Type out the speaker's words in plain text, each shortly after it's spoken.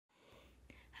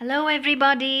Hello,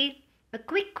 everybody. A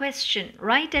quick question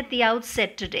right at the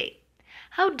outset today.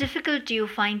 How difficult do you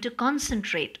find to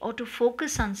concentrate or to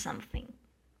focus on something?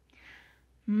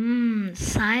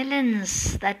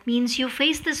 Silence. That means you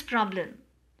face this problem.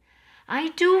 I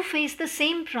too face the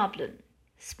same problem,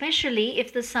 especially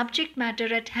if the subject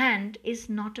matter at hand is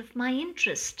not of my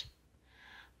interest.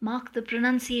 Mark the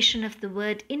pronunciation of the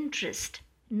word interest,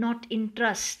 not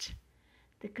interest.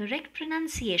 The correct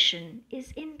pronunciation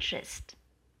is interest.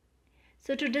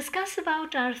 So, to discuss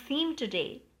about our theme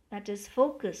today, that is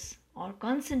focus or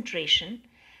concentration,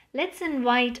 let's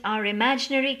invite our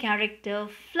imaginary character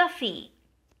Fluffy.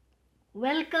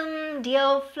 Welcome,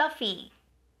 dear Fluffy.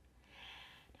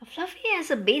 Now, Fluffy, as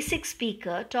a basic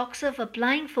speaker, talks of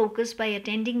applying focus by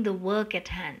attending the work at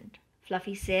hand.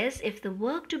 Fluffy says if the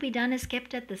work to be done is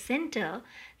kept at the center,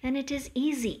 then it is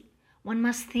easy. One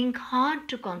must think hard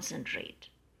to concentrate.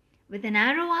 With an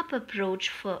arrow up approach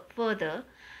further,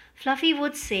 Fluffy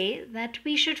would say that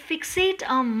we should fixate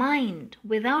our mind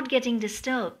without getting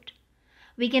disturbed.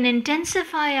 We can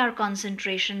intensify our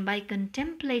concentration by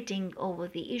contemplating over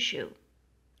the issue.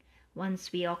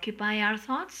 Once we occupy our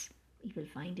thoughts, we will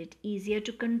find it easier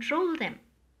to control them.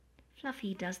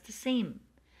 Fluffy does the same.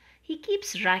 He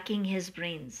keeps racking his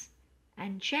brains,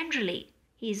 and generally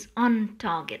he is on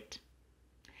target.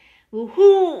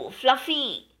 Woohoo,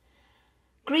 Fluffy!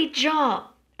 Great job!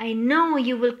 I know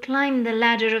you will climb the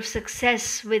ladder of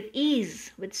success with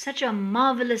ease with such a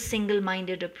marvelous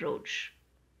single-minded approach.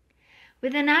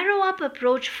 With an arrow-up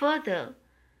approach further,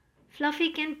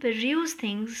 Fluffy can peruse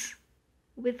things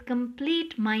with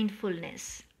complete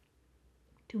mindfulness.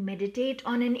 To meditate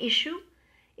on an issue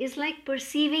is like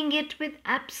perceiving it with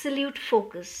absolute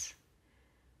focus.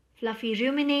 Fluffy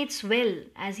ruminates well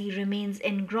as he remains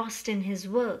engrossed in his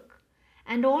work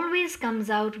and always comes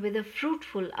out with a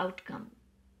fruitful outcome.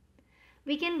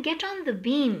 We can get on the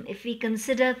beam if we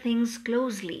consider things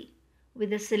closely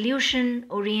with a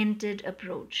solution-oriented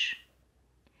approach.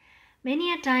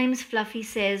 Many a times Fluffy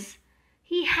says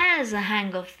he has a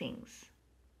hang of things.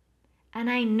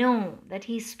 And I know that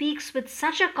he speaks with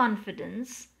such a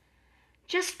confidence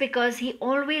just because he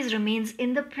always remains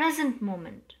in the present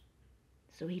moment.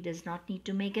 So he does not need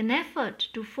to make an effort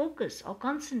to focus or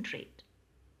concentrate.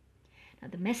 Now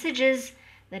the message is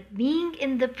that being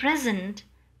in the present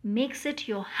makes it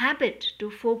your habit to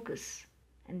focus,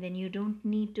 and then you don't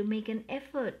need to make an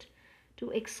effort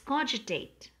to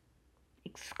excogitate.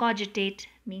 Excogitate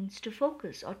means to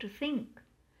focus or to think.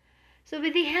 So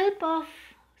with the help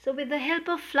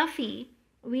of Fluffy,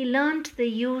 we learnt the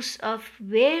use of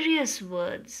various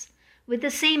words with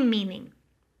the same meaning.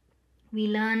 We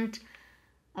learnt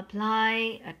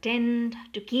apply, attend,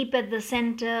 to keep at the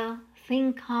center,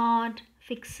 think hard,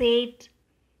 fixate,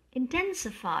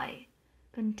 intensify,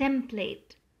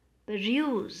 contemplate,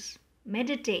 peruse,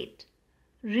 meditate,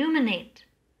 ruminate,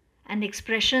 and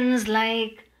expressions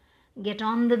like get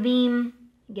on the beam,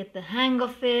 get the hang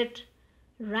of it,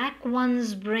 rack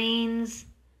one's brains,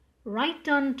 right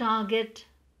on target,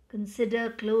 consider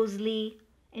closely,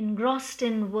 engrossed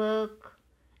in work,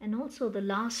 and also the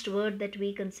last word that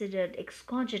we considered,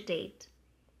 excogitate.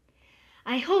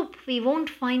 I hope we won't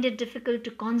find it difficult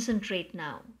to concentrate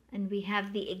now, and we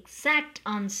have the exact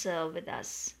answer with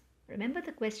us. Remember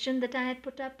the question that I had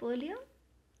put up earlier?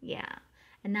 Yeah,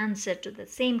 an answer to the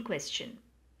same question.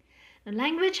 The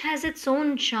language has its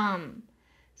own charm,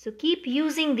 so keep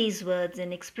using these words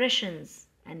and expressions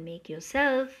and make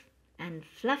yourself and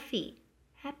Fluffy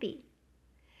happy.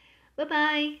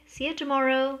 Bye-bye. See you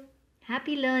tomorrow.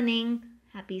 Happy learning,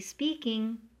 happy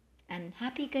speaking, and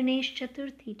happy Ganesh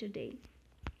Chaturthi today.